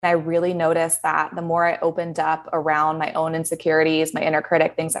I really noticed that the more I opened up around my own insecurities, my inner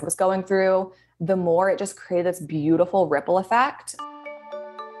critic, things I was going through, the more it just created this beautiful ripple effect.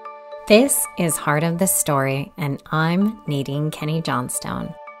 This is Heart of the Story, and I'm Nadine Kenny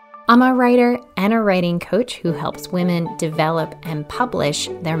Johnstone. I'm a writer and a writing coach who helps women develop and publish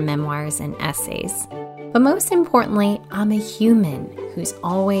their memoirs and essays. But most importantly, I'm a human who's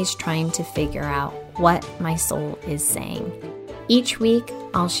always trying to figure out what my soul is saying. Each week,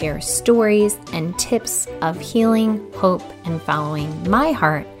 I'll share stories and tips of healing, hope, and following my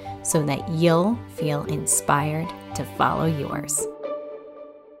heart so that you'll feel inspired to follow yours.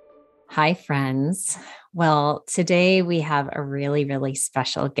 Hi, friends. Well, today we have a really, really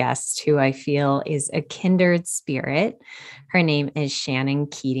special guest who I feel is a kindred spirit. Her name is Shannon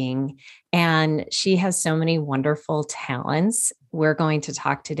Keating, and she has so many wonderful talents. We're going to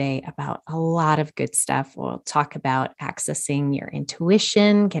talk today about a lot of good stuff. We'll talk about accessing your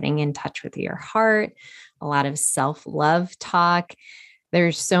intuition, getting in touch with your heart, a lot of self-love talk.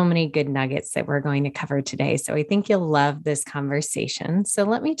 There's so many good nuggets that we're going to cover today. So I think you'll love this conversation. So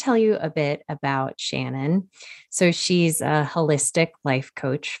let me tell you a bit about Shannon. So she's a holistic life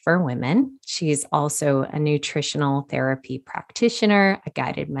coach for women. She's also a nutritional therapy practitioner, a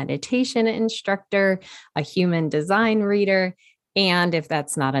guided meditation instructor, a human design reader. And if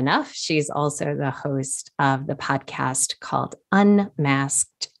that's not enough, she's also the host of the podcast called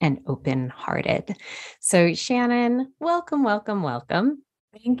Unmasked and Open-Hearted. So Shannon, welcome, welcome, welcome.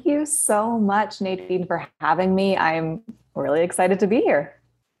 Thank you so much, Nadine, for having me. I'm really excited to be here.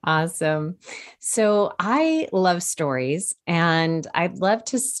 Awesome. So I love stories, and I'd love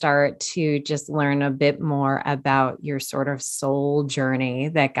to start to just learn a bit more about your sort of soul journey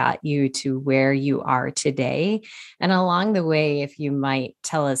that got you to where you are today. And along the way, if you might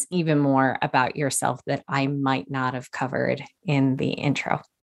tell us even more about yourself that I might not have covered in the intro.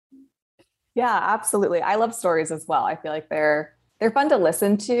 Yeah, absolutely. I love stories as well. I feel like they're fun to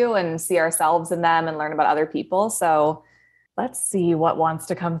listen to and see ourselves in them and learn about other people. So let's see what wants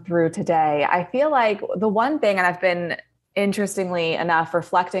to come through today. I feel like the one thing, and I've been interestingly enough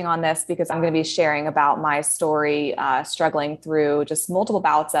reflecting on this because I'm going to be sharing about my story, struggling through just multiple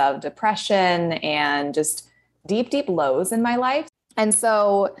bouts of depression and just deep, deep lows in my life. And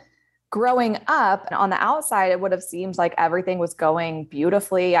so growing up on the outside, it would have seemed like everything was going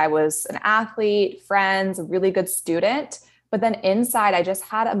beautifully. I was an athlete, friends, a really good student. But then inside, I just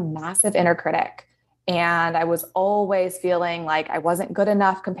had a massive inner critic. And I was always feeling like I wasn't good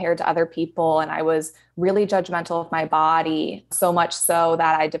enough compared to other people. And I was really judgmental of my body, so much so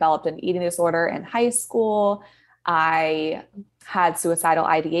that I developed an eating disorder in high school. I had suicidal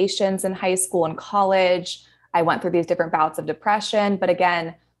ideations in high school and college. I went through these different bouts of depression. But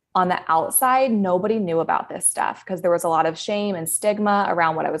again, on the outside, nobody knew about this stuff because there was a lot of shame and stigma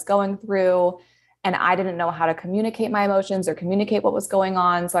around what I was going through. And I didn't know how to communicate my emotions or communicate what was going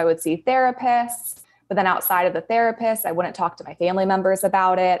on. So I would see therapists. But then outside of the therapist, I wouldn't talk to my family members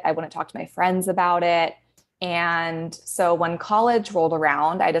about it. I wouldn't talk to my friends about it. And so when college rolled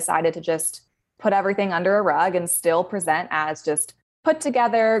around, I decided to just put everything under a rug and still present as just put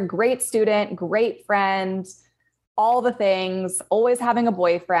together, great student, great friend, all the things, always having a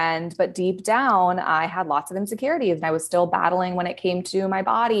boyfriend. But deep down, I had lots of insecurities and I was still battling when it came to my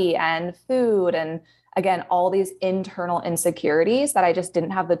body and food. And again, all these internal insecurities that I just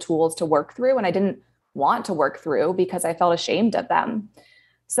didn't have the tools to work through. And I didn't want to work through because I felt ashamed of them.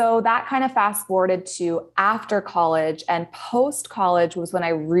 So that kind of fast forwarded to after college, and post college was when I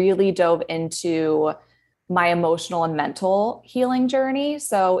really dove into my emotional and mental healing journey.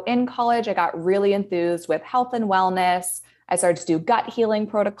 So in college, I got really enthused with health and wellness. I started to do gut healing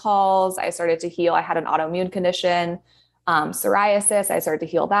protocols. I started to heal. I had an autoimmune condition, psoriasis. I started to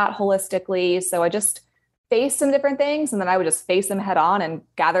heal that holistically. So I just face some different things, and then I would just face them head on and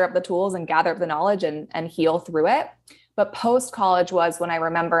gather up the tools and gather up the knowledge and heal through it. But post-college was when I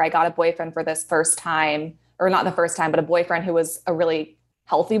remember I got a boyfriend for this first time, or not the first time, but a boyfriend who was a really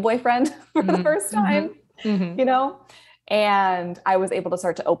healthy boyfriend for the first time, you know? And I was able to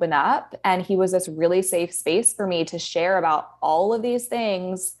start to open up, and he was this really safe space for me to share about all of these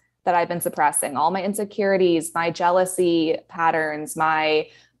things that I've been suppressing, all my insecurities, my jealousy patterns, my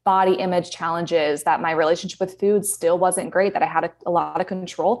body image challenges, that my relationship with food still wasn't great, that I had a lot of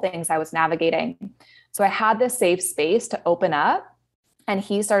control things I was navigating. So I had this safe space to open up, and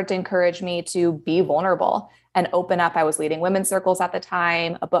he started to encourage me to be vulnerable and open up. I was leading women's circles at the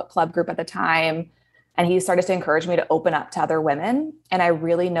time, a book club group at the time, and he started to encourage me to open up to other women. And I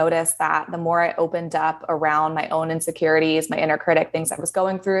really noticed that the more I opened up around my own insecurities, my inner critic, things I was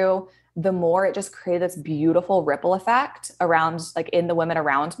going through, the more it just created this beautiful ripple effect around, like in the women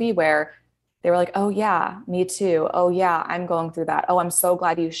around me, where they were like, oh yeah, me too. Oh yeah, I'm going through that. Oh, I'm so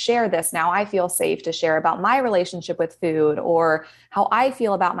glad you share this. Now I feel safe to share about my relationship with food, or how I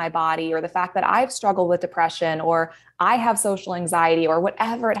feel about my body, or the fact that I've struggled with depression, or I have social anxiety, or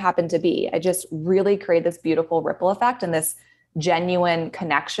whatever it happened to be. I just really created this beautiful ripple effect and this genuine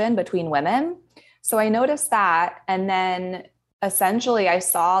connection between women. So I noticed that. And then essentially I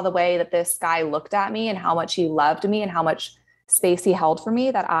saw the way that this guy looked at me and how much he loved me and how much space he held for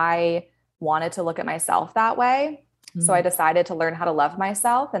me, that I wanted to look at myself that way. So I decided to learn how to love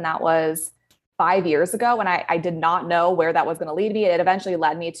myself. And that was 5 years ago. And I did not know where that was going to lead me. It eventually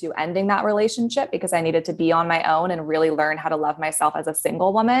led me to ending that relationship because I needed to be on my own and really learn how to love myself as a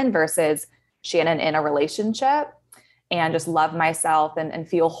single woman versus Shannon in a relationship, and just love myself and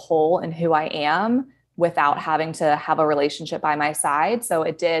feel whole in who I am without having to have a relationship by my side. So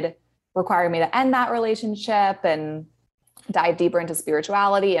it did require me to end that relationship and dive deeper into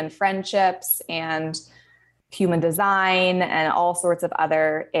spirituality and friendships and human design and all sorts of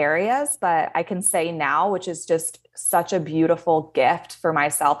other areas. But I can say now, which is just such a beautiful gift for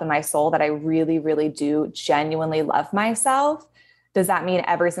myself and my soul, that I really, really do genuinely love myself. Does that mean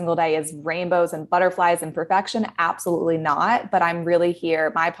every single day is rainbows and butterflies and perfection? Absolutely not. But I'm really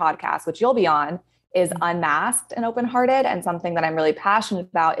here. My podcast, which you'll be on, is Unmasked and Open-Hearted. And something that I'm really passionate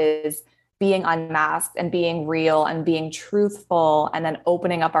about is being unmasked and being real and being truthful, and then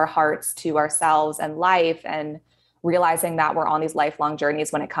opening up our hearts to ourselves and life, and realizing that we're on these lifelong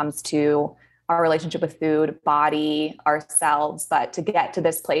journeys when it comes to our relationship with food, body, ourselves. But to get to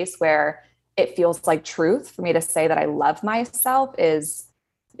this place where it feels like truth for me to say that I love myself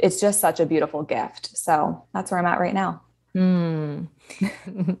it's just such a beautiful gift. So that's where I'm at right now. I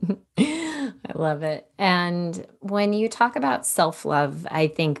love it. And when you talk about self-love, I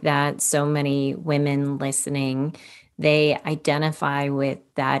think that so many women listening, they identify with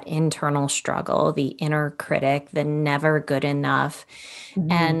that internal struggle, the inner critic, the never good enough.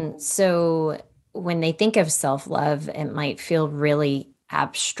 And so when they think of self-love, it might feel really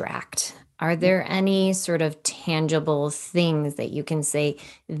abstract. Are there any sort of tangible things that you can say,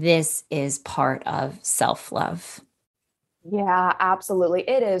 this is part of self-love? Yeah, absolutely.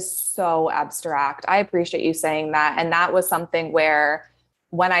 It is so abstract. I appreciate you saying that. And that was something where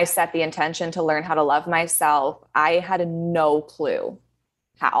when I set the intention to learn how to love myself, I had no clue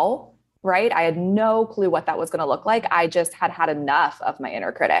how, right? I had no clue what that was going to look like. I just had had enough of my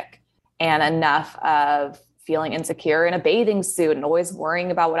inner critic and enough of feeling insecure in a bathing suit and always worrying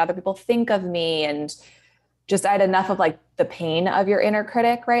about what other people think of me. And just I had enough of like the pain of your inner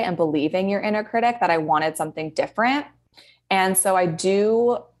critic, right? And believing your inner critic, that I wanted something different. And so I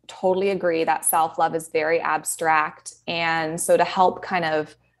do totally agree that self-love is very abstract. And so to help kind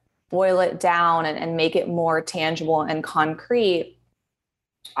of boil it down and make it more tangible and concrete,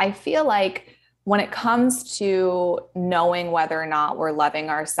 I feel like when it comes to knowing whether or not we're loving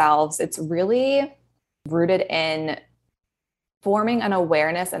ourselves, it's really rooted in forming an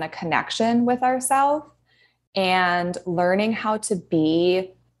awareness and a connection with ourselves and learning how to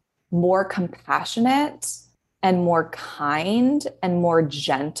be more compassionate and more kind and more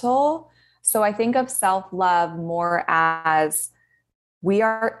gentle. So I think of self-love more as we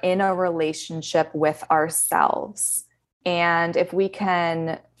are in a relationship with ourselves. And if we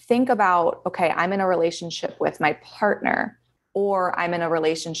can think about, okay, I'm in a relationship with my partner, or I'm in a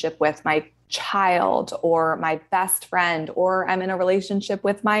relationship with my child or my best friend, or I'm in a relationship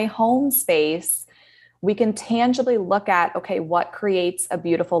with my home space, we can tangibly look at, okay, what creates a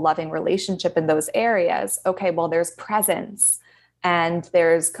beautiful, loving relationship in those areas? Okay, well, there's presence and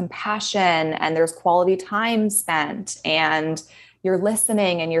there's compassion and there's quality time spent, and you're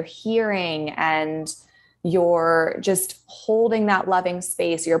listening and you're hearing and you're just holding that loving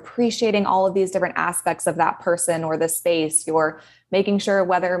space. You're appreciating all of these different aspects of that person or the space. You're making sure,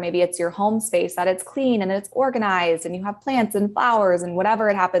 whether maybe it's your home space, that it's clean and it's organized and you have plants and flowers and whatever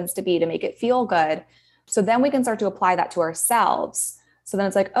it happens to be to make it feel good. So then we can start to apply that to ourselves. So then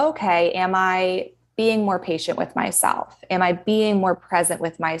it's like, okay, am I being more patient with myself? Am I being more present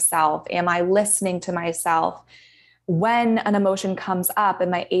with myself? Am I listening to myself? When an emotion comes up,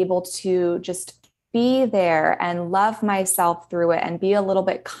 am I able to just be there and love myself through it and be a little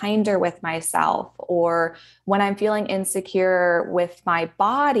bit kinder with myself? Or when I'm feeling insecure with my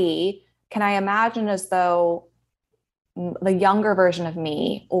body, can I imagine as though the younger version of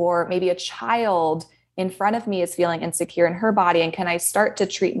me, or maybe a child in front of me, is feeling insecure in her body? And can I start to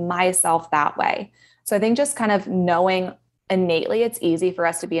treat myself that way? So I think just kind of knowing innately, it's easy for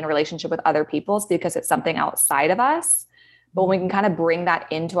us to be in a relationship with other people because it's something outside of us. But when we can kind of bring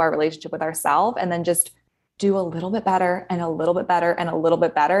that into our relationship with ourselves and then just do a little bit better and a little bit better and a little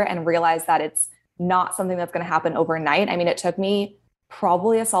bit better and realize that it's not something that's going to happen overnight. I mean, it took me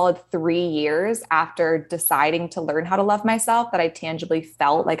probably a solid 3 years after deciding to learn how to love myself that I tangibly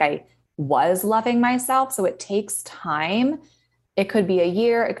felt like I was loving myself. So it takes time. It could be a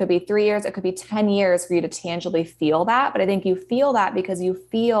year, it could be 3 years, it could be 10 years for you to tangibly feel that. But I think you feel that because you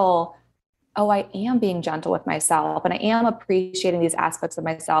feel, oh, I am being gentle with myself and I am appreciating these aspects of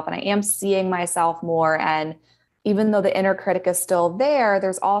myself and I am seeing myself more. And even though the inner critic is still there,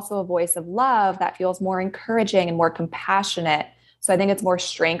 there's also a voice of love that feels more encouraging and more compassionate. So I think it's more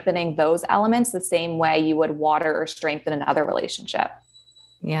strengthening those elements the same way you would water or strengthen another relationship.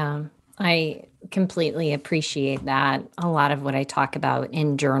 Yeah, I completely appreciate that. A lot of what I talk about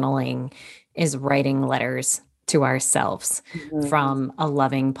in journaling is writing letters to ourselves from a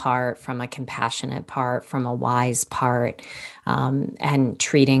loving part, from a compassionate part, from a wise part, and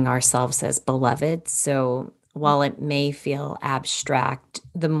treating ourselves as beloved. So while it may feel abstract,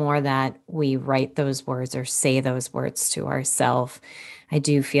 the more that we write those words or say those words to ourselves, I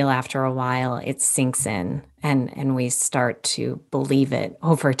do feel after a while it sinks in and we start to believe it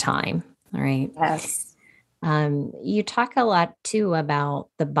over time. All right. Yes. You talk a lot too about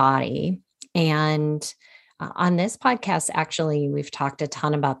the body. And on this podcast, actually, we've talked a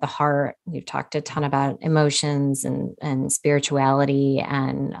ton about the heart. We've talked a ton about emotions and spirituality.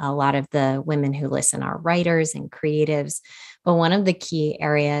 And a lot of the women who listen are writers and creatives. But one of the key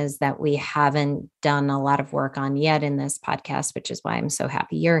areas that we haven't done a lot of work on yet in this podcast, which is why I'm so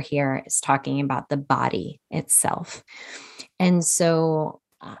happy you're here, is talking about the body itself. And so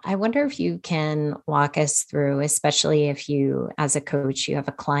I wonder if you can walk us through, especially if you, as a coach, you have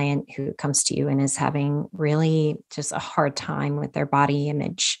a client who comes to you and is having really just a hard time with their body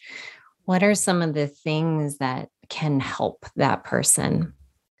image. What are some of the things that can help that person?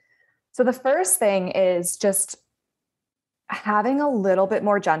 So the first thing is just having a little bit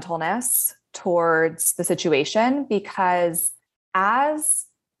more gentleness towards the situation, because as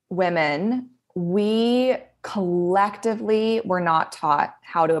women, we collectively were not taught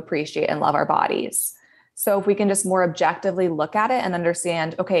how to appreciate and love our bodies. So if we can just more objectively look at it and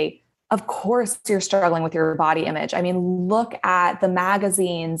understand, okay, of course you're struggling with your body image. I mean, look at the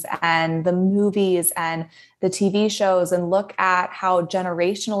magazines and the movies and the TV shows and look at how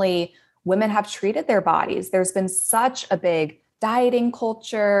generationally women have treated their bodies. There's been such a big dieting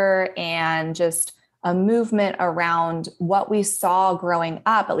culture and just a movement around what we saw growing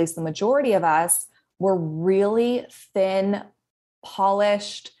up, at least the majority of us, were really thin,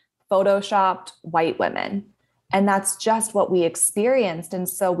 polished, photoshopped white women. And that's just what we experienced. And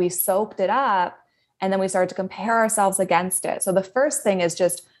so we soaked it up and then we started to compare ourselves against it. So the first thing is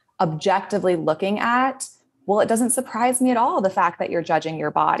just objectively looking at, well, it doesn't surprise me at all, the fact that you're judging your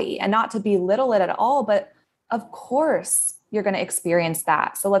body, and not to belittle it at all, but of course you're going to experience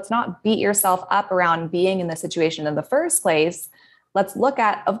that. So let's not beat yourself up around being in the situation in the first place. Let's look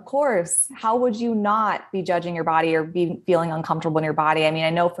at, of course, how would you not be judging your body or be feeling uncomfortable in your body? I mean, I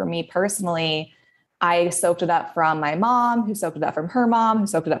know for me personally, I soaked it up from my mom, who soaked it up from her mom, who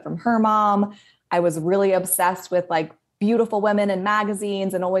soaked it up from her mom. I was really obsessed with like beautiful women in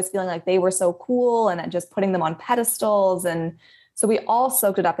magazines and always feeling like they were so cool and just putting them on pedestals. And so we all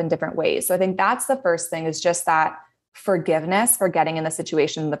soaked it up in different ways. So I think that's the first thing, is just that forgiveness for getting in the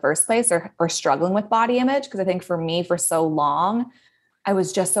situation in the first place, or struggling with body image. Because I think for me, for so long, I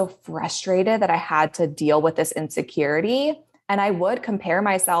was just so frustrated that I had to deal with this insecurity. And I would compare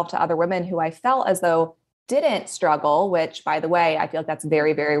myself to other women who I felt as though didn't struggle, which, by the way, I feel like that's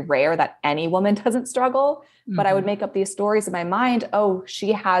very, very rare that any woman doesn't struggle. Mm-hmm. But I would make up these stories in my mind. Oh,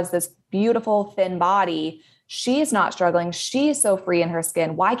 she has this beautiful thin body. She's not struggling. She's so free in her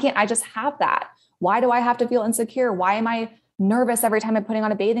skin. Why can't I just have that? Why do I have to feel insecure? Why am I nervous every time I'm putting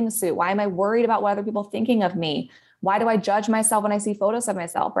on a bathing suit? Why am I worried about what other people are thinking of me? Why do I judge myself when I see photos of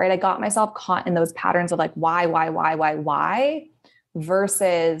myself, right? I got myself caught in those patterns of like, why,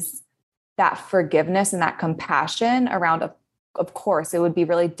 versus that forgiveness and that compassion around, of course, it would be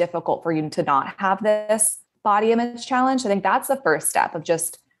really difficult for you to not have this body image challenge. I think that's the first step, of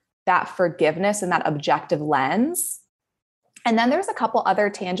just that forgiveness and that objective lens. And then there's a couple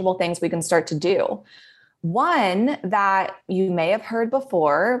other tangible things we can start to do. One that you may have heard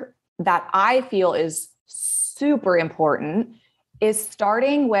before that I feel is super important is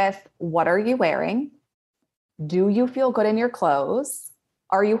starting with, what are you wearing? Do you feel good in your clothes?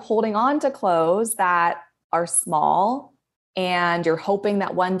 Are you holding on to clothes that are small and you're hoping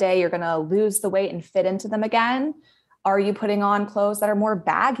that one day you're going to lose the weight and fit into them again? Are you putting on clothes that are more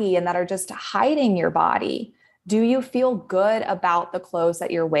baggy and that are just hiding your body? do you feel good about the clothes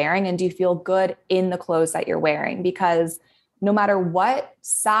that you're wearing? And do you feel good in the clothes that you're wearing? Because no matter what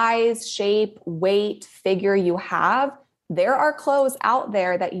size, shape, weight, figure you have, there are clothes out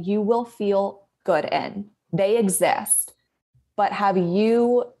there that you will feel good in. They exist, but have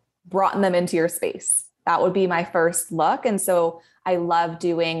you brought them into your space? That would be my first look. And so I love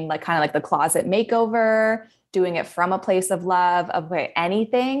doing like kind of like the closet makeover, doing it from a place of love, of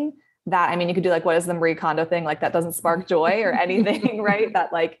anything that, I mean, you could do like, what is the Marie Kondo thing? Like that doesn't spark joy or anything, right?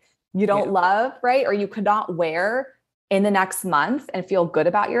 That like you don't love, right? Or you could not wear in the next month and feel good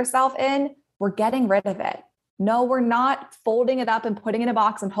about yourself in, we're getting rid of it. No, we're not folding it up and putting it in a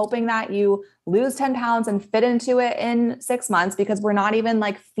box and hoping that you lose 10 pounds and fit into it in 6 months, because we're not even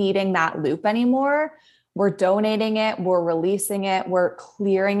like feeding that loop anymore. We're donating it, we're releasing it, we're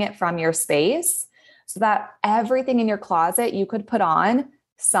clearing it from your space so that everything in your closet you could put on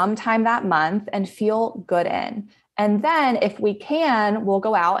sometime that month and feel good in. And then if we can, we'll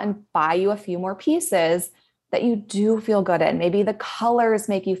go out and buy you a few more pieces that you do feel good in. Maybe the colors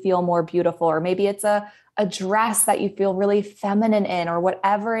make you feel more beautiful, or maybe it's a dress that you feel really feminine in, or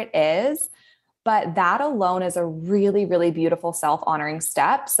whatever it is. But that alone is a really, really beautiful self-honoring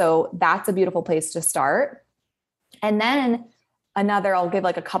step. So that's a beautiful place to start. And then I'll give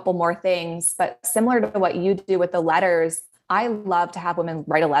like a couple more things, but similar to what you do with the letters, I love to have women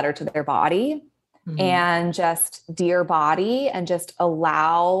write a letter to their body and just dear body, and just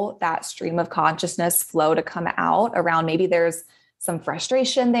allow that stream of consciousness flow to come out around. Maybe there's some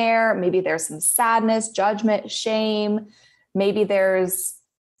frustration there. Maybe there's some sadness, judgment, shame. Maybe there's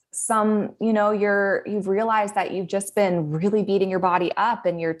some, you've realized that you've just been really beating your body up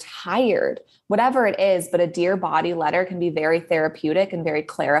and you're tired, whatever it is. But a dear body letter can be very therapeutic and very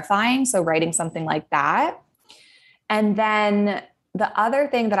clarifying. So writing something like that. And then the other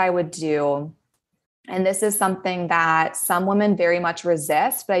thing that I would do, and this is something that some women very much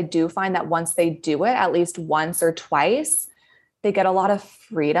resist, but I do find that once they do it, at least once or twice, they get a lot of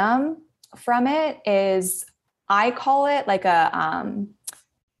freedom from it, is I call it like a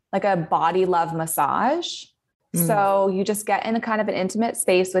body love massage. So you just get in a kind of an intimate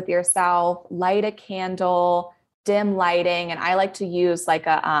space with yourself, light a candle, dim lighting. And I like to use like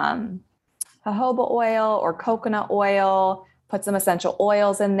a jojoba oil or coconut oil, put some essential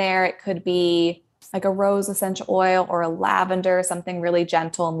oils in there. It could be like a rose essential oil or a lavender, something really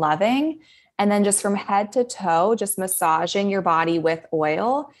gentle and loving. And then just from head to toe, just massaging your body with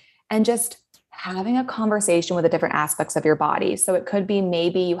oil and just having a conversation with the different aspects of your body. So it could be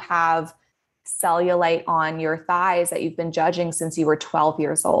maybe you have cellulite on your thighs that you've been judging since you were 12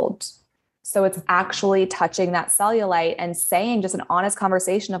 years old. So it's actually touching that cellulite and saying just an honest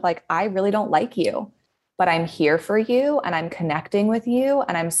conversation of like, I really don't like you, but I'm here for you and I'm connecting with you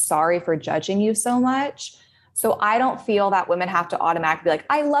and I'm sorry for judging you so much. So I don't feel that women have to automatically be like,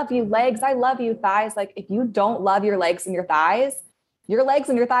 I love you legs, I love you thighs. Like if you don't love your legs and your thighs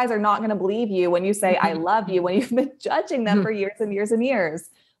are not going to believe you when you say, I love you, when you've been judging them for years and years and years.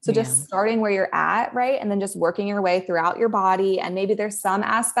 So just starting where you're at, right? And then just working your way throughout your body. And maybe there's some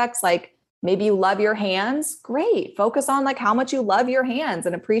aspects, like maybe you love your hands. Great. Focus on like how much you love your hands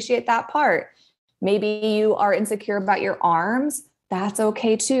and appreciate that part. Maybe you are insecure about your arms. That's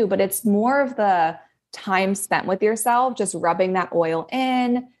okay too. But it's more of the time spent with yourself, just rubbing that oil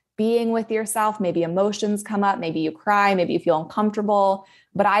in, being with yourself. Maybe emotions come up, maybe you cry, maybe you feel uncomfortable.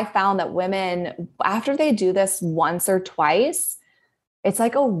 But I found that women, after they do this once or twice, it's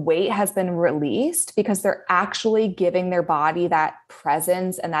like a weight has been released because they're actually giving their body that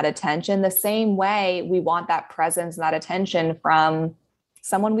presence and that attention the same way we want that presence and that attention from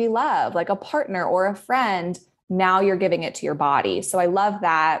someone we love, like a partner or a friend. Now you're giving it to your body. So I love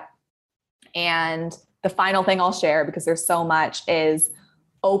that. And the final thing I'll share, because there's so much, is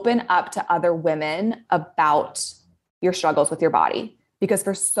open up to other women about your struggles with your body. Because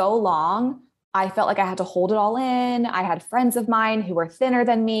for so long, I felt like I had to hold it all in. I had friends of mine who were thinner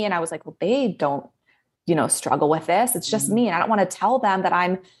than me. And I was like, well, they don't, struggle with this. It's just me. And I don't want to tell them that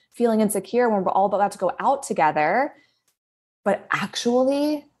I'm feeling insecure when we're all about to go out together. But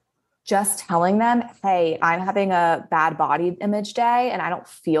actually just telling them, hey, I'm having a bad body image day and I don't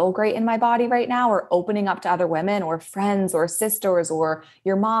feel great in my body right now, or opening up to other women or friends or sisters or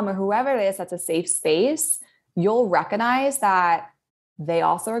your mom or whoever it is that's a safe space, you'll recognize that they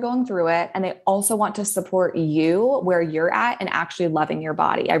also are going through it and they also want to support you where you're at and actually loving your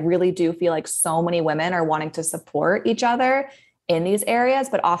body. I really do feel like so many women are wanting to support each other in these areas,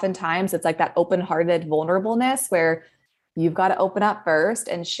 but oftentimes it's like that open-hearted vulnerableness where you've got to open up first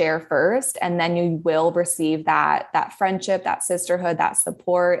and share first, and then you will receive that friendship, that sisterhood, that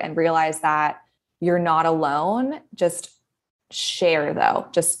support, and realize that you're not alone. Just share though,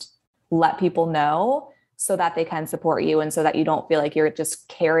 just let people know so that they can support you and so that you don't feel like you're just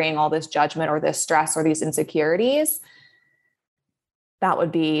carrying all this judgment or this stress or these insecurities. That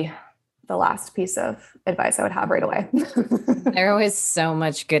would be the last piece of advice I would have right away. There was so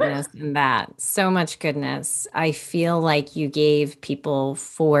much goodness in that. So much goodness. I feel like you gave people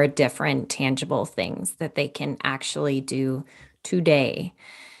 4 different tangible things that they can actually do today.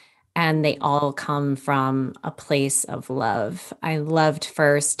 And they all come from a place of love. I loved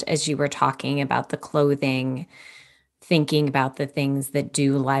first, as you were talking about the clothing, thinking about the things that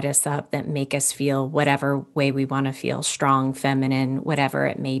do light us up, that make us feel whatever way we want to feel, strong, feminine, whatever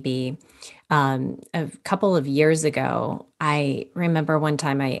it may be. A couple of years ago, I remember one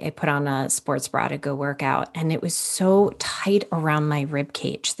time I put on a sports bra to go work out, and it was so tight around my rib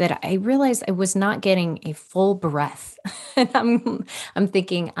cage that I realized I was not getting a full breath. And I'm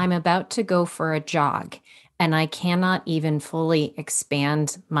thinking I'm about to go for a jog, and I cannot even fully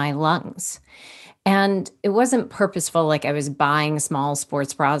expand my lungs. And it wasn't purposeful, like I was buying small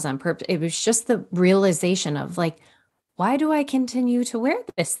sports bras on purpose. It was just the realization of like, why do I continue to wear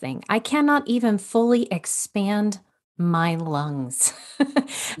this thing? I cannot even fully expand my lungs.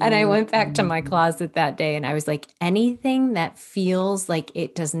 And I went back to my closet that day and I was like, anything that feels like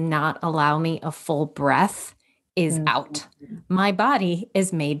it does not allow me a full breath is out. My body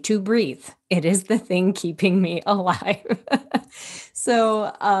is made to breathe. It is the thing keeping me alive.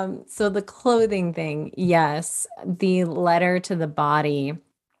 So the clothing thing, yes, the letter to the body.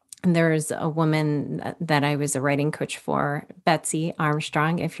 There's a woman that I was a writing coach for, Betsy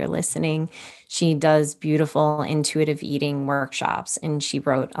Armstrong, if you're listening. She does beautiful intuitive eating workshops, and she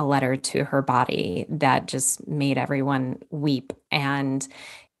wrote a letter to her body that just made everyone weep. And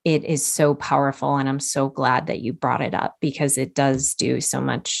it is so powerful. And I'm so glad that you brought it up because it does do so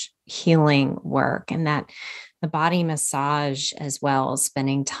much healing work, and that the body massage as well,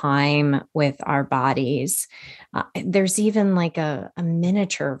 spending time with our bodies. There's even like a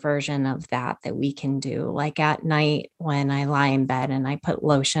miniature version of that we can do. Like at night when I lie in bed and I put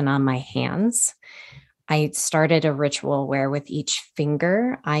lotion on my hands, I started a ritual where with each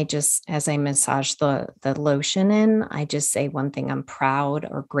finger, I just, as I massage the lotion in, I just say one thing I'm proud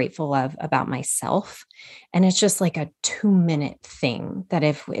or grateful of about myself. And it's just like a 2-minute thing that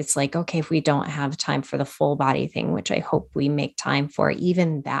if it's like, okay, if we don't have time for the full body thing, which I hope we make time for,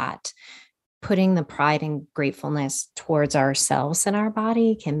 even that, putting the pride and gratefulness towards ourselves and our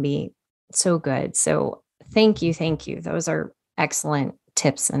body can be so good. So thank you. Thank you. Those are excellent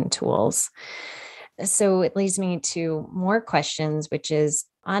tips and tools. So it leads me to more questions, which is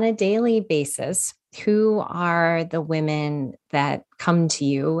on a daily basis, who are the women that come to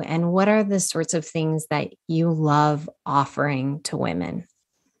you and what are the sorts of things that you love offering to women?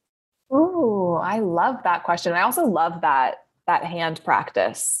 Oh, I love that question. I also love that hand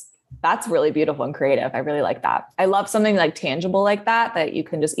practice. That's really beautiful and creative. I really like that. I love something like tangible like that you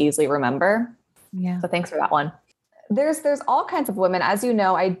can just easily remember. Yeah. So thanks for that one. There's all kinds of women. As you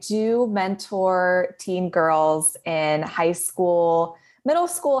know, I do mentor teen girls in high school, middle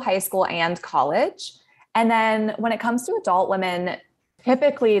school, high school, and college. And then when it comes to adult women,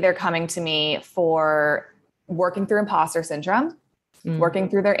 typically they're coming to me for working through imposter syndrome, working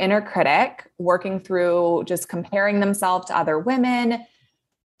through their inner critic, working through just comparing themselves to other women,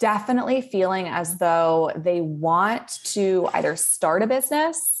 definitely feeling as though they want to either start a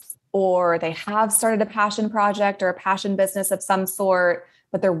business or they have started a passion project or a passion business of some sort,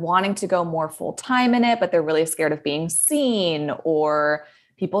 but they're wanting to go more full-time in it, but they're really scared of being seen or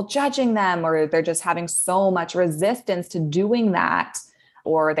people judging them, or they're just having so much resistance to doing that,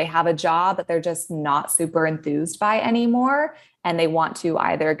 or they have a job that they're just not super enthused by anymore. And they want to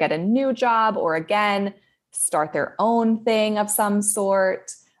either get a new job or again, start their own thing of some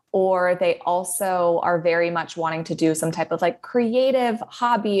sort. Or they also are very much wanting to do some type of like creative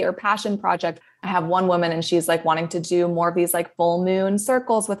hobby or passion project. I have one woman and she's like wanting to do more of these like full moon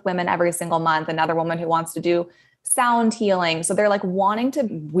circles with women every single month. Another woman who wants to do sound healing. So they're like wanting to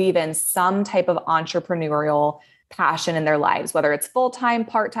weave in some type of entrepreneurial passion in their lives, whether it's full-time,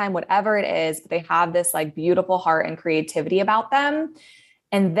 part-time, whatever it is, but they have this like beautiful heart and creativity about them.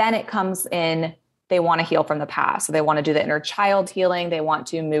 And then it comes in, they want to heal from the past. So they want to do the inner child healing. They want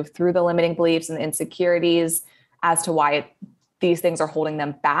to move through the limiting beliefs and the insecurities as to why these things are holding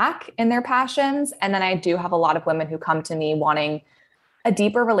them back in their passions. And then I do have a lot of women who come to me wanting a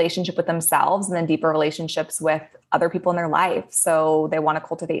deeper relationship with themselves and then deeper relationships with other people in their life. So they want to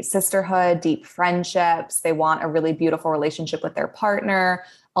cultivate sisterhood, deep friendships. They want a really beautiful relationship with their partner.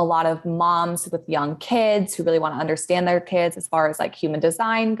 A lot of moms with young kids who really want to understand their kids as far as like human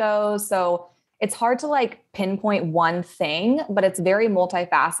design goes. So it's hard to like pinpoint one thing, but it's very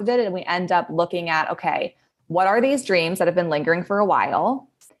multifaceted. And we end up looking at, okay, what are these dreams that have been lingering for a while?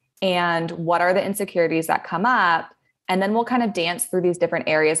 And what are the insecurities that come up? And then we'll kind of dance through these different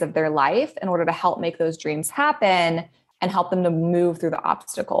areas of their life in order to help make those dreams happen and help them to move through the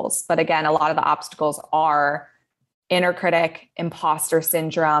obstacles. But again, a lot of the obstacles are inner critic, imposter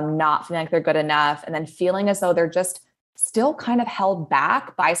syndrome, not feeling like they're good enough, and then feeling as though they're just still kind of held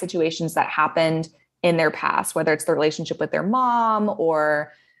back by situations that happened in their past, whether it's the relationship with their mom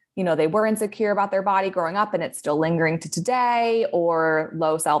or, you know, they were insecure about their body growing up and it's still lingering to today, or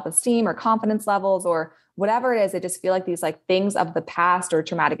low self-esteem or confidence levels or whatever it is. They just feel like these like things of the past or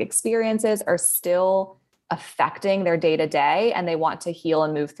traumatic experiences are still affecting their day to day, and they want to heal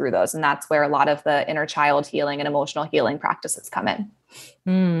and move through those. And that's where a lot of the inner child healing and emotional healing practices come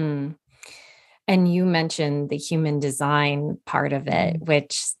in. And you mentioned the human design part of it,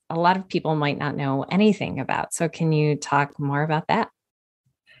 which a lot of people might not know anything about. So can you talk more about that?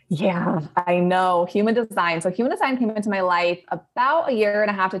 Yeah, I know. Human design. So human design came into my life about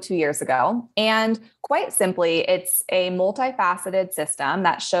 1.5 to 2 years ago. And quite simply, it's a multifaceted system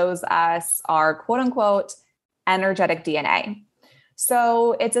that shows us our quote unquote energetic DNA.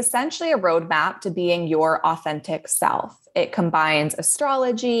 So it's essentially a roadmap to being your authentic self. It combines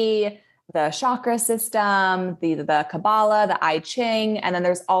astrology, the chakra system, the Kabbalah, the I Ching, and then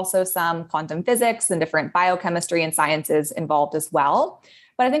there's also some quantum physics and different biochemistry and sciences involved as well.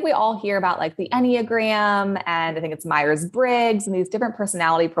 But I think we all hear about like the Enneagram, and I think it's Myers-Briggs and these different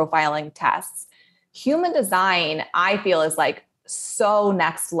personality profiling tests. Human design, I feel, is like so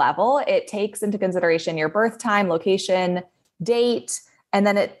next level. It takes into consideration your birth time, location, date, and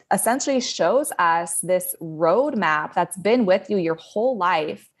then it essentially shows us this roadmap that's been with you your whole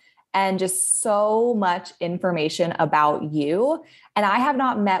life and just so much information about you. And I have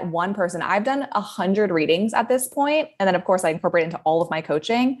not met one person. I've done 100 readings at this point. And then of course I incorporate it into all of my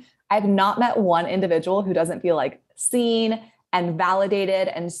coaching. I've not met one individual who doesn't feel like seen and validated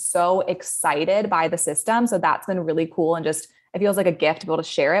and so excited by the system. So that's been really cool. And just, it feels like a gift to be able to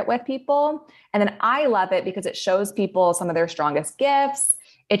share it with people. And then I love it because it shows people some of their strongest gifts.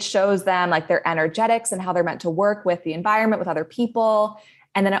 It shows them like their energetics and how they're meant to work with the environment, with other people.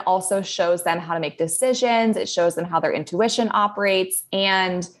 And then it also shows them how to make decisions. It shows them how their intuition operates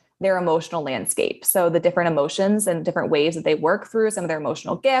and their emotional landscape. So the different emotions and different ways that they work through some of their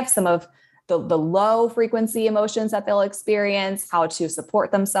emotional gifts, some of the low frequency emotions that they'll experience, how to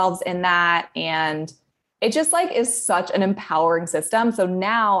support themselves in that. And it just like is such an empowering system. So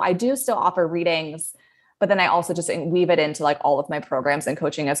now I do still offer readings, but then I also just weave it into like all of my programs and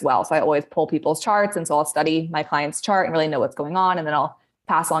coaching as well. So I always pull people's charts. And so I'll study my client's chart and really know what's going on. And then I'll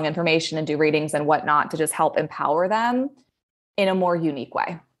pass along information and do readings and whatnot to just help empower them in a more unique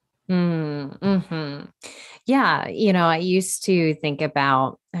way. Mm-hmm. Yeah. You know, I used to think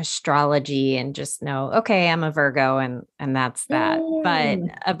about astrology and just know, okay, I'm a Virgo and that's that. But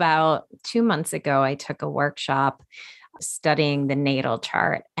about 2 months ago, I took a workshop studying the natal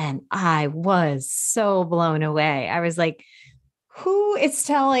chart and I was so blown away. I was like, who is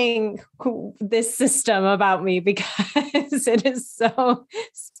telling this system about me? Because it is so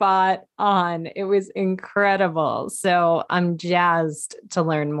spot on. It was incredible. So I'm jazzed to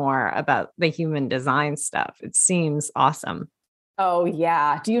learn more about the human design stuff. It seems awesome. Oh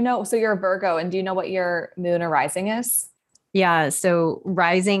yeah. Do you know, so you're a Virgo, and do you know what your moon or rising is? Yeah. So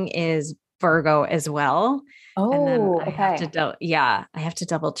rising is Virgo as well. Oh, and then I okay. have to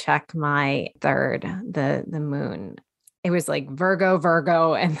double check my third, the moon. It was like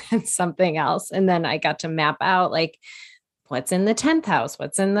Virgo, and then something else. And then I got to map out like what's in the 10th house,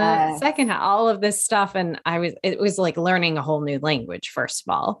 what's in the second house, all of this stuff. And it was like learning a whole new language, first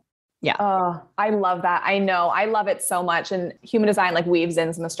of all. Yeah. Oh, I love that. I know. I love it so much. And human design like weaves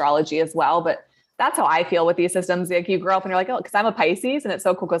in some astrology as well. But that's how I feel with these systems. Like you grow up and you're like, oh, because I'm a Pisces, and it's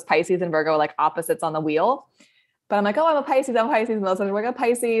so cool because Pisces and Virgo are like opposites on the wheel. But I'm like, oh, I'm a Pisces. And most of them are like a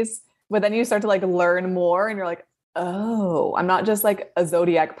Pisces. But then you start to like learn more and you're like, oh, I'm not just like a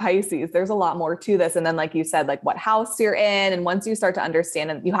zodiac Pisces. There's a lot more to this. And then, like you said, like what house you're in. And once you start to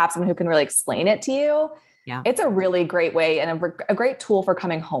understand and you have someone who can really explain it to you, it's a really great way and a great tool for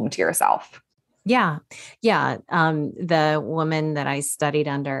coming home to yourself. Yeah. Yeah. The woman that I studied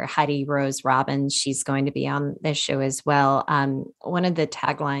under, Heidi Rose Robbins, she's going to be on this show as well. One of the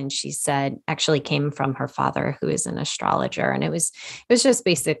taglines she said actually came from her father, who is an astrologer. And it was just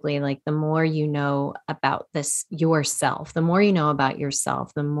basically like, the more you know about this yourself, the more you know about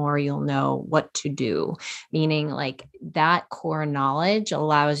yourself, the more you'll know what to do. Meaning like that core knowledge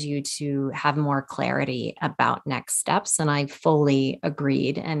allows you to have more clarity about next steps. And I fully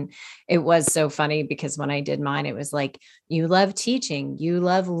agreed. And it was so funny because when I did mine, it was like, you love teaching, you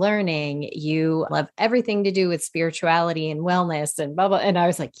love learning, you love everything to do with spirituality and wellness and blah, blah. And I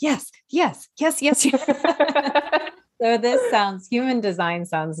was like, yes, yes, yes, yes, yes. So human design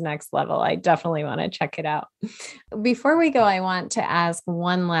sounds next level. I definitely want to check it out. Before we go, I want to ask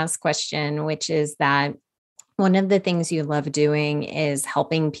one last question, which is that one of the things you love doing is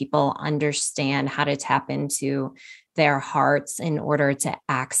helping people understand how to tap into their hearts in order to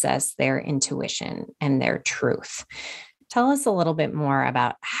access their intuition and their truth. Tell us a little bit more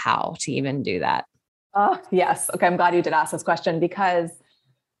about how to even do that. Yes. Okay. I'm glad you did ask this question because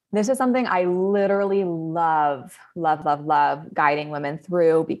this is something I literally love guiding women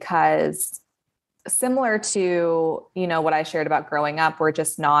through, because similar to, what I shared about growing up, we're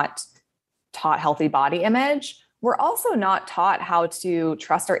just not taught healthy body image. We're also not taught how to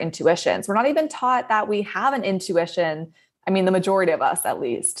trust our intuitions. We're not even taught that we have an intuition. I mean, the majority of us, at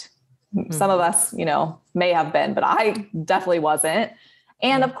least. Mm-hmm. Some of us, may have been, but I definitely wasn't.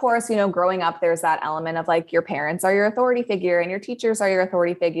 And of course, growing up, there's that element of like your parents are your authority figure and your teachers are your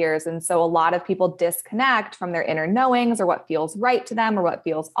authority figures. And so a lot of people disconnect from their inner knowings or what feels right to them or what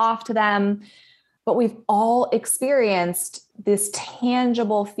feels off to them. But we've all experienced this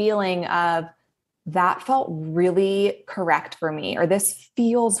tangible feeling of that felt really correct for me, or this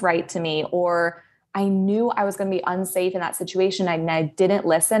feels right to me, or I knew I was going to be unsafe in that situation and I didn't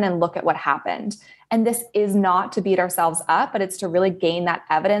listen and look at what happened. And this is not to beat ourselves up, but it's to really gain that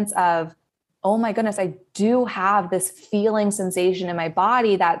evidence of, oh my goodness, I do have this feeling sensation in my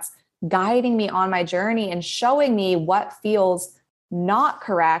body that's guiding me on my journey and showing me what feels not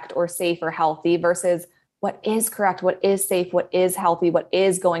correct or safe or healthy versus what is correct, what is safe, what is healthy, what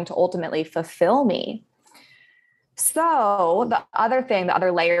is going to ultimately fulfill me. So the other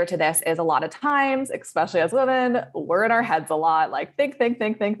layer to this is a lot of times, especially as women, we're in our heads a lot, like think, overthink.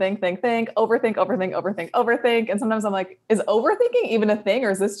 And sometimes I'm like, is overthinking even a thing?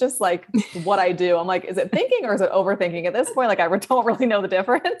 Or is this just like what I do? I'm like, is it thinking or is it overthinking at this point? Like, I don't really know the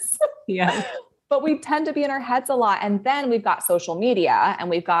difference. Yeah. But we tend to be in our heads a lot. And then we've got social media and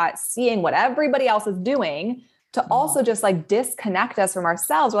we've got seeing what everybody else is doing to also just like disconnect us from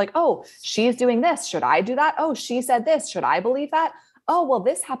ourselves. We're like, oh, she's doing this. Should I do that? Oh, she said this. Should I believe that? Oh, well,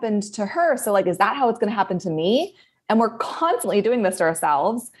 this happened to her. So like, is that how it's going to happen to me? And we're constantly doing this to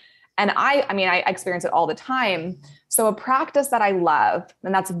ourselves. And I experience it all the time. So a practice that I love,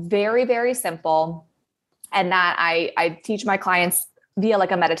 and that's very, very simple, and that I teach my clients via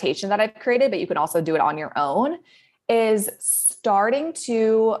like a meditation that I've created, but you can also do it on your own, is starting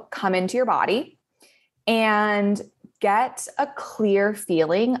to come into your body and get a clear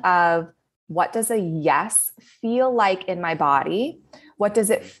feeling of, what does a yes feel like in my body? What does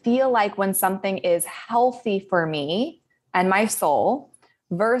it feel like when something is healthy for me and my soul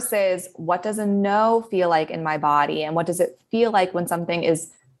versus what does a no feel like in my body? And what does it feel like when something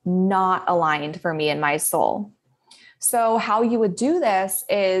is not aligned for me and my soul? So how you would do this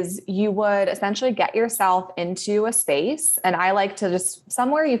is you would essentially get yourself into a space. And I like to just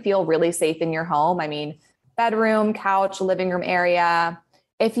somewhere you feel really safe in your home. I mean, bedroom, couch, living room area.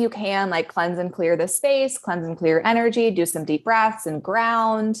 If you can, like, cleanse and clear the space, cleanse and clear energy, do some deep breaths and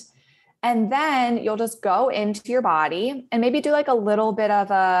ground. And then you'll just go into your body and maybe do like a little bit of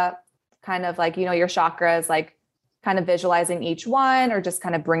a kind of like, your chakras, like kind of visualizing each one, or just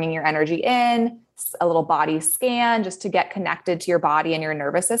kind of bringing your energy in, a little body scan just to get connected to your body and your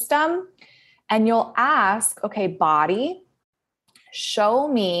nervous system. And you'll ask, okay, body, show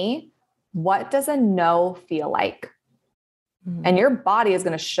me, what does a no feel like? Mm-hmm. And your body is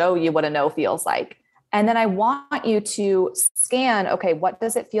going to show you what a no feels like. And then I want you to scan, okay, what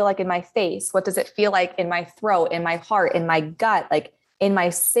does it feel like in my face? What does it feel like in my throat, in my heart, in my gut, like in my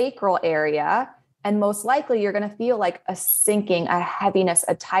sacral area? And most likely you're going to feel like a sinking, a heaviness,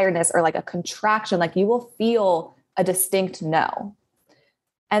 a tiredness, or like a contraction. Like you will feel a distinct no.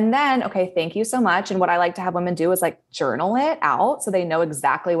 And then, okay, thank you so much. And what I like to have women do is like journal it out so they know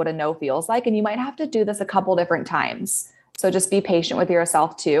exactly what a no feels like. And you might have to do this a couple different times. So just be patient with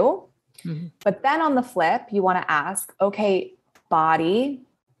yourself too. Mm-hmm. But then on the flip, you want to ask, okay, body,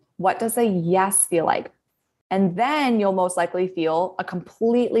 what does a yes feel like? And then you'll most likely feel a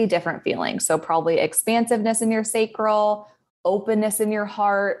completely different feeling. So probably expansiveness in your sacral, openness in your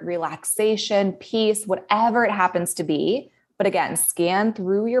heart, relaxation, peace, whatever it happens to be. But again, scan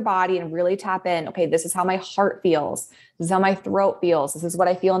through your body and really tap in. Okay, this is how my heart feels. This is how my throat feels. This is what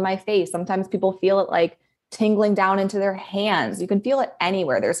I feel in my face. Sometimes people feel it like tingling down into their hands. You can feel it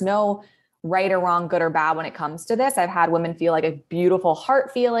anywhere. There's no right or wrong, good or bad when it comes to this. I've had women feel like a beautiful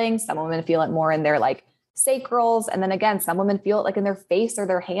heart feeling. Some women feel it more in their like sacrals. And then again, some women feel it like in their face or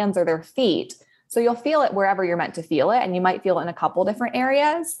their hands or their feet. So you'll feel it wherever you're meant to feel it. And you might feel it in a couple different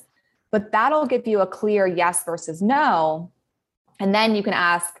areas, but that'll give you a clear yes versus no. And then you can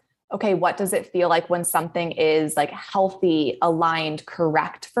ask, okay, what does it feel like when something is like healthy, aligned,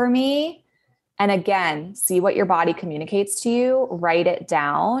 correct for me? And again, see what your body communicates to you, write it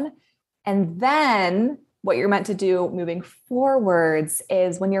down. And then what you're meant to do moving forwards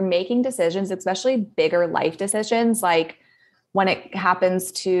is when you're making decisions, especially bigger life decisions, like when it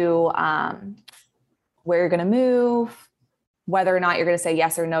happens to where you're going to move, whether or not you're going to say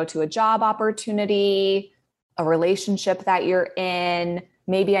yes or no to a job opportunity, a relationship that you're in.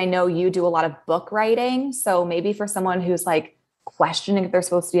 Maybe I know you do a lot of book writing. So maybe for someone who's like questioning if they're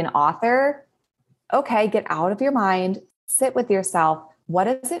supposed to be an author, okay, get out of your mind, sit with yourself. What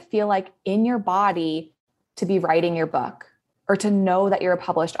does it feel like in your body to be writing your book or to know that you're a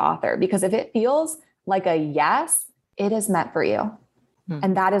published author? Because if it feels like a yes, it is meant for you.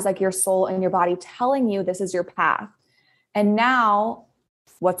 And that is like your soul and your body telling you this is your path. And now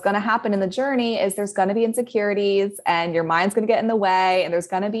what's going to happen in the journey is there's going to be insecurities and your mind's going to get in the way and there's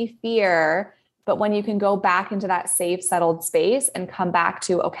going to be fear. But when you can go back into that safe, settled space and come back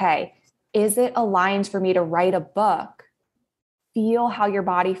to, okay, is it aligned for me to write a book? Feel how your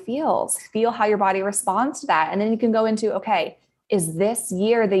body feels, feel how your body responds to that. And then you can go into, okay, is this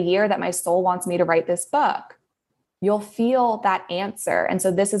year the year that my soul wants me to write this book? You'll feel that answer. And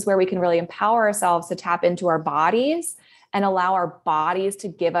so this is where we can really empower ourselves to tap into our bodies and allow our bodies to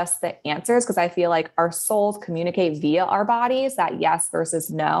give us the answers. Because I feel like our souls communicate via our bodies, that yes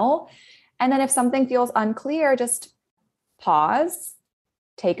versus no. And then if something feels unclear, just pause,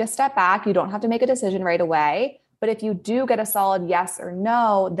 take a step back. You don't have to make a decision right away. But if you do get a solid yes or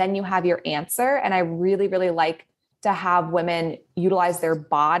no, then you have your answer. And I really, really like to have women utilize their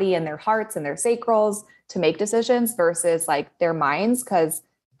body and their hearts and their sacrals to make decisions versus like their minds. Because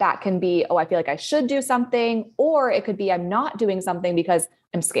that can be, oh, I feel like I should do something, or it could be, I'm not doing something because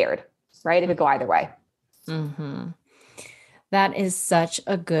I'm scared, right? It could go either way. Mm-hmm. That is such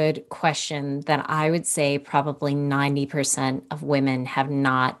a good question that I would say probably 90% of women have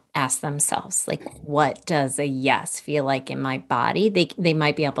not asked themselves, like, what does a yes feel like in my body? They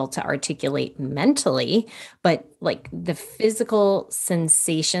might be able to articulate mentally, but like the physical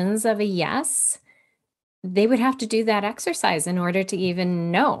sensations of a yes, they would have to do that exercise in order to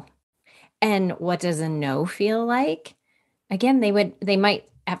even know. And what does a no feel like? Again, they might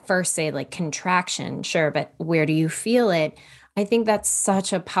at first say like contraction, sure, but where do you feel it? I think that's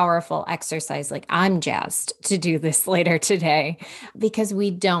such a powerful exercise. Like I'm jazzed to do this later today because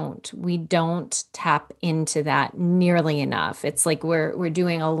we don't tap into that nearly enough. It's like we're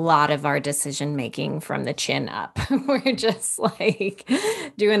doing a lot of our decision making from the chin up. We're just like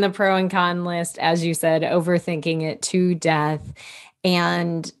doing the pro and con list, as you said, overthinking it to death.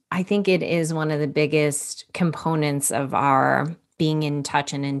 And I think it is one of the biggest components of our being in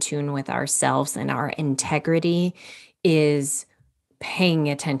touch and in tune with ourselves and our integrity is paying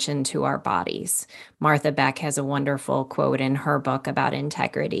attention to our bodies. Martha Beck has a wonderful quote in her book about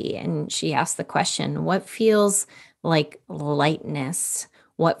integrity. And she asked the question, what feels like lightness?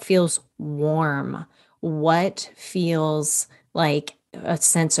 What feels warm? What feels like a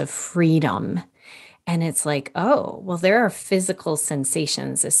sense of freedom? And it's like, oh, well, there are physical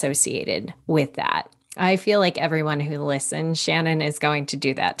sensations associated with that. I feel like everyone who listens, Shannon is going to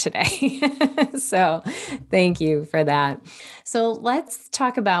do that today. So thank you for that. So let's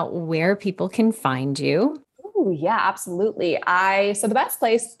talk about where people can find you. Oh, yeah, absolutely. So the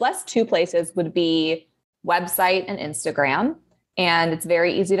best two places would be website and Instagram. And it's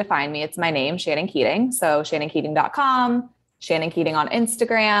very easy to find me. It's my name, Shannon Keating. So shannonkeating.com, Shannon Keating on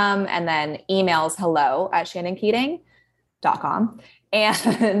Instagram, and then emails hello@shannonkeating.com.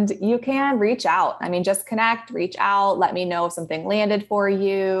 And you can reach out. I mean, just connect, reach out, let me know if something landed for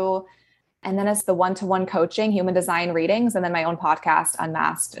you. And then it's the one-to-one coaching, human design readings, and then my own podcast,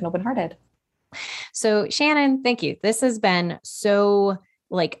 Unmasked and Open-Hearted. So Shannon, thank you. This has been so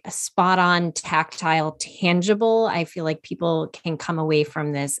like spot on, tactile, tangible. I feel like people can come away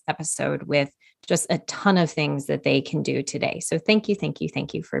from this episode with just a ton of things that they can do today. So thank you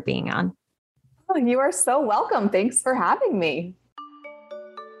for being on. Oh, you are so welcome. Thanks for having me.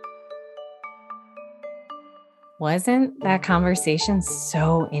 Wasn't that conversation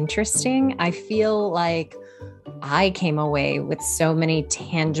so interesting? I feel like I came away with so many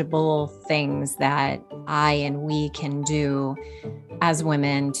tangible things that I and we can do as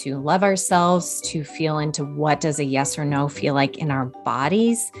women to love ourselves, to feel into what does a yes or no feel like in our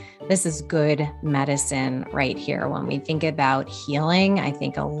bodies, This is good medicine right here. When we think about healing, I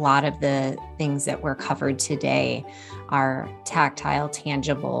think a lot of the things that were covered today are tactile,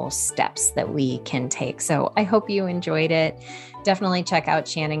 tangible steps that we can take. So I hope you enjoyed it. Definitely check out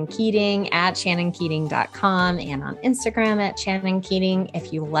Shannon Keating at shannonkeating.com and on Instagram at Shannon Keating.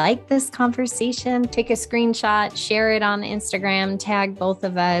 If you like this conversation, take a screenshot, share it on Instagram, tag both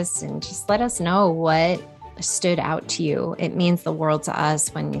of us, and just let us know what stood out to you. It means the world to us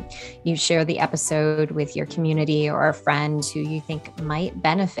when you share the episode with your community or a friend who you think might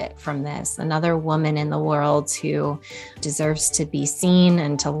benefit from this. Another woman in the world who deserves to be seen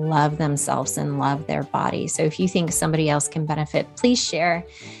and to love themselves and love their body. So if you think somebody else can benefit, please share.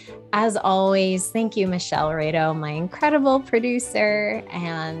 As always, thank you, Michelle Rado, my incredible producer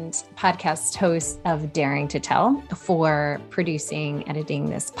and podcast host of Daring to Tell, for producing, editing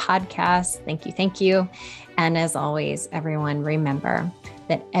this podcast. Thank you. Thank you. And as always, everyone, remember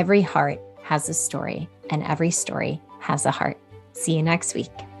that every heart has a story and every story has a heart. See you next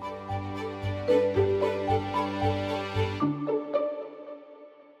week.